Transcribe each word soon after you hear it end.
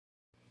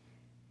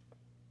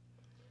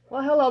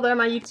Well, hello there,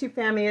 my YouTube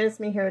family. It's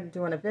me here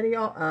doing a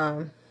video.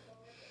 I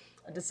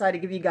decided to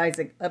give you guys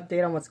an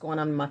update on what's going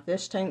on in my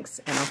fish tanks.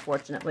 And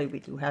unfortunately, we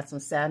do have some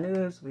sad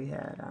news. We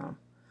had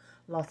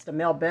lost a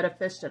male betta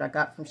fish that I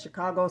got from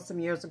Chicago some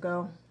years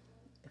ago.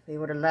 If it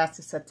would have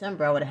lasted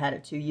September, I would have had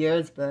it 2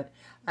 years. But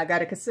I got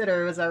to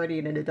consider it was already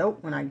an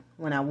adult when I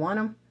won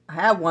him. I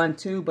had one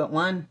too, but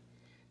one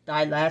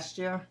died last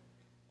year.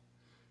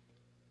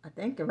 I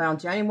think around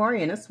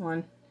January, and this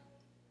one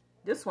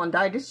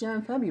died this year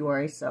in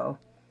February. So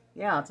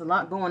yeah, it's a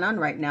lot going on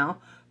right now.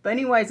 But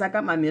anyways, I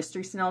got my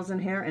mystery snails in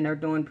here, and they're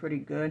doing pretty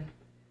good.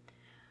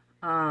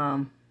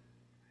 I'm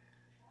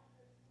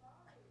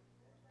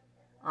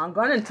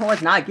going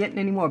towards not getting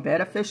any more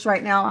betta fish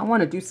right now. I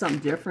want to do something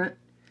different.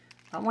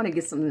 I want to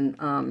get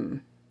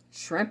some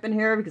shrimp in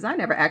here, because I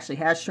never actually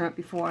had shrimp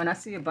before. And I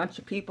see a bunch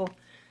of people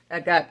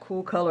that got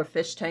cool color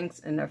fish tanks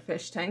in their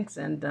fish tanks.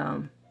 And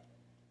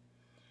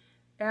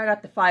I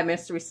got the 5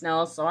 mystery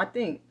snails. So I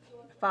think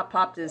if I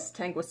pop this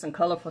tank with some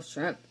colorful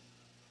shrimp,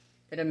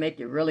 it'll make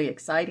it really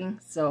exciting.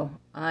 So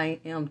I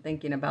am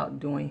thinking about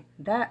doing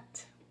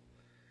that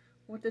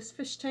with this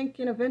fish tank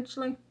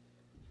eventually.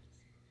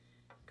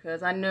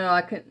 Because I know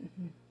I couldn't.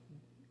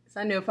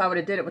 I knew if I would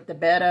have did it with the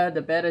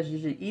bettas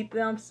usually eat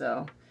them.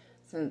 So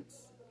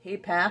since he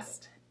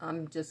passed,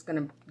 I'm just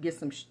gonna get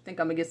some.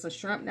 Think I'm gonna get some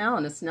shrimp now,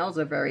 and the snails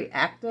are very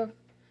active,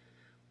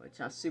 which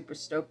I'm super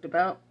stoked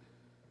about.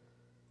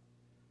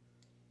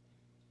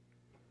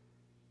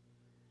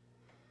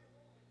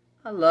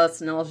 I love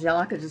snails, y'all.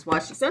 I could just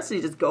watch, especially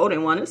this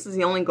golden one. This is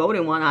the only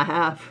golden one I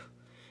have.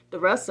 The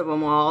rest of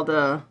them are all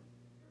the...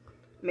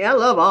 I mean, I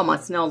love all my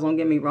snails, don't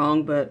get me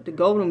wrong, but the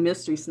golden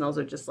mystery snails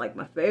are just like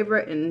my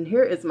favorite. And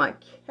here is my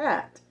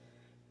cat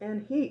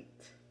in heat.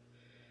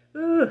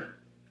 Ugh.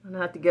 I'm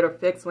gonna have to get her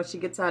fixed when she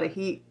gets out of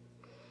heat.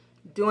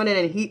 Doing it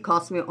in heat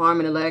costs me an arm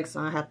and a leg, so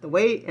I have to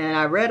wait. And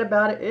I read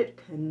about it. It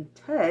can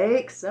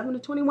take 7 to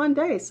 21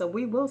 days, so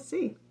we will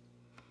see.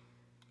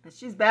 And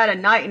she's bad at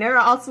night. And there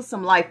are also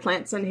some live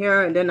plants in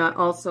here. And then I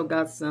also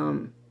got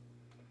some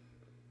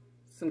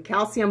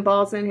calcium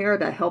balls in here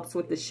that helps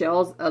with the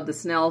shells of the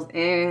snails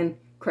and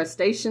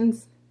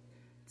crustaceans.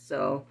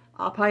 So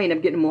I'll probably end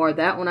up getting more of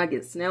that when I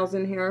get snails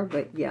in here.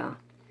 But yeah,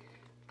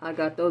 I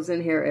got those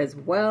in here as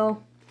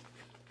well.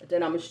 But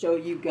then I'm going to show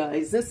you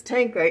guys this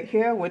tank right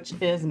here, which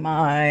is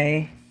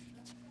my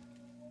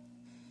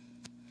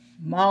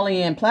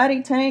Molly and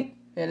Platy tank.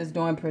 It is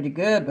doing pretty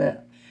good,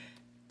 but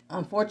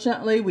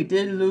unfortunately, we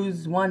did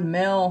lose one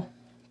male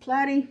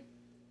platy.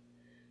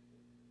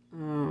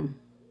 Not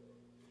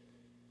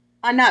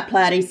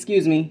platy,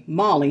 excuse me.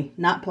 Molly,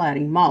 not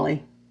platy,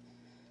 Molly.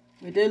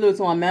 We did lose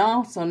one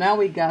male, so now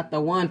we got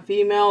the one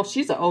female.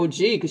 She's an OG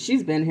because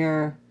she's been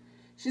here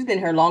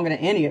longer than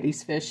any of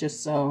these fishes,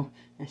 so,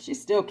 and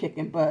she's still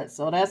kicking butt.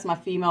 So that's my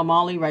female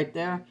Molly right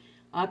there.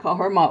 I call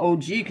her my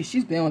OG because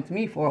she's been with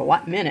me for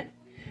a minute.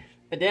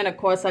 But then, of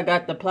course, I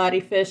got the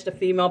platy fish, the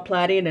female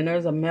platy, and then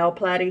there's a male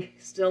platy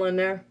still in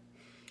there.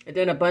 And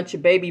then a bunch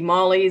of baby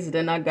mollies. And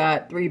then I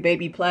got 3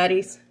 baby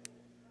platies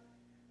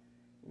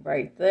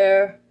right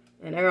there.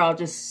 And they're all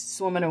just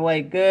swimming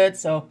away good.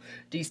 So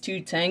these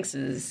 2 tanks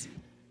is...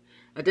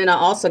 And then I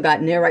also got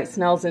Nerite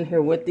snails in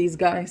here with these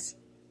guys.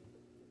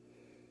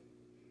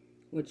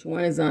 Which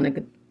one is on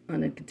the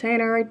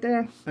container right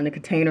there? On the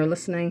container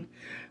listening.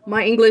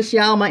 My English,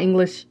 y'all, my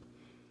English.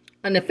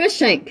 On the fish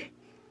tank.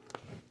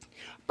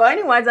 But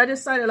anyways, I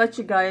decided to let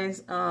you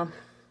guys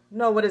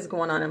know what is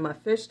going on in my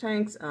fish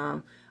tanks.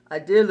 I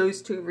did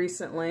lose 2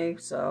 recently,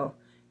 so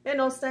and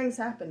those things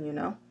happen, you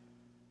know.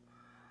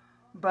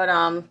 But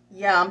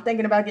yeah, I'm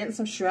thinking about getting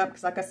some shrimp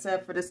because, like I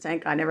said, for this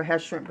tank, I never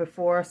had shrimp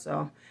before,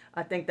 so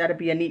I think that'd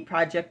be a neat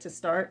project to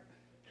start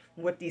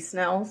with these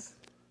snails,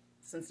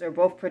 since they're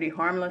both pretty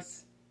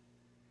harmless.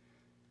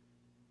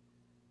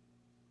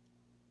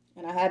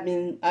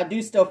 And I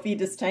do still feed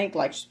this tank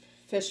like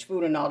fish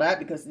food and all that,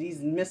 because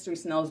these mystery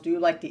snails do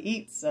like to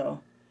eat. So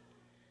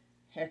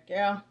heck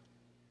yeah,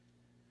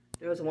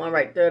 there's one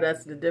right there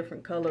that's the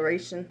different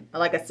coloration.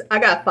 Like I said, I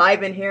got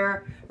 5 in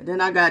here, and then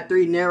I got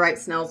 3 Nerite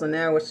snails in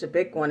there, which the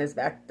big one is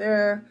back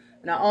there.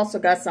 And I also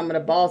got some of the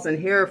balls in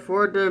here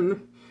for the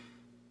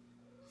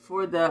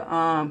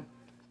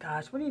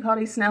gosh, what do you call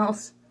these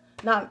snails?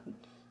 Not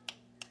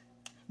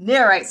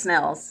Nerite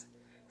snails.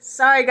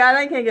 Sorry guys,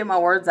 I can't get my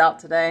words out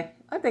today.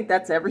 I think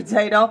that's every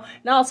day though.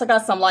 And I also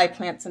got some live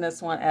plants in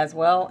this one as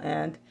well.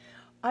 And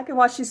I can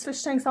watch these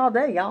fish tanks all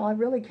day, y'all. I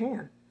really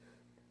can.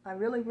 I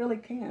really, really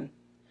can.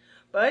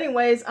 But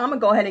anyways, I'm going to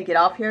go ahead and get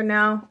off here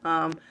now.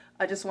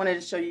 I just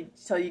wanted to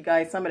tell you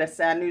guys some of the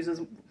sad news as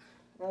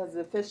well as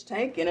the fish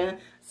tank. And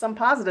some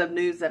positive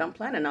news that I'm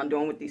planning on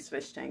doing with these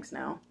fish tanks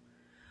now.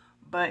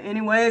 But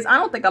anyways, I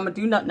don't think I'm going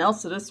to do nothing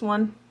else to this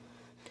one.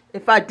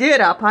 If I did,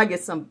 I'll probably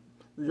get some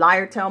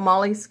lyre tail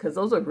mollies, because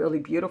those are really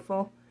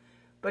beautiful.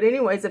 But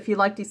anyways, if you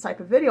like these type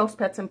of videos,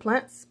 pets and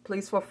plants,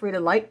 please feel free to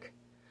like,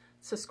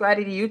 subscribe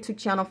to the YouTube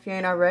channel if you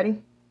ain't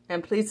already,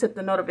 and please hit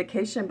the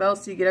notification bell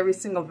so you get every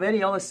single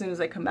video as soon as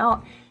they come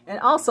out. And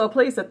also,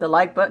 please hit the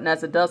like button,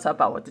 as it does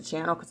help out with the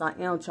channel, because I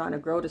am trying to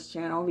grow this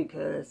channel,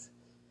 because,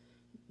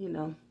 you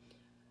know,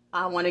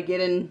 I want to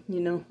get in,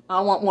 you know,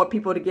 I want more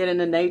people to get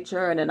into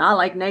nature, and then I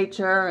like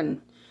nature,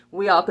 and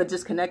we all could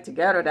just connect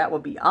together. That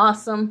would be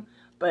awesome.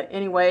 But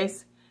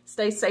anyways,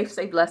 stay safe,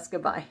 stay blessed.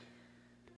 Goodbye.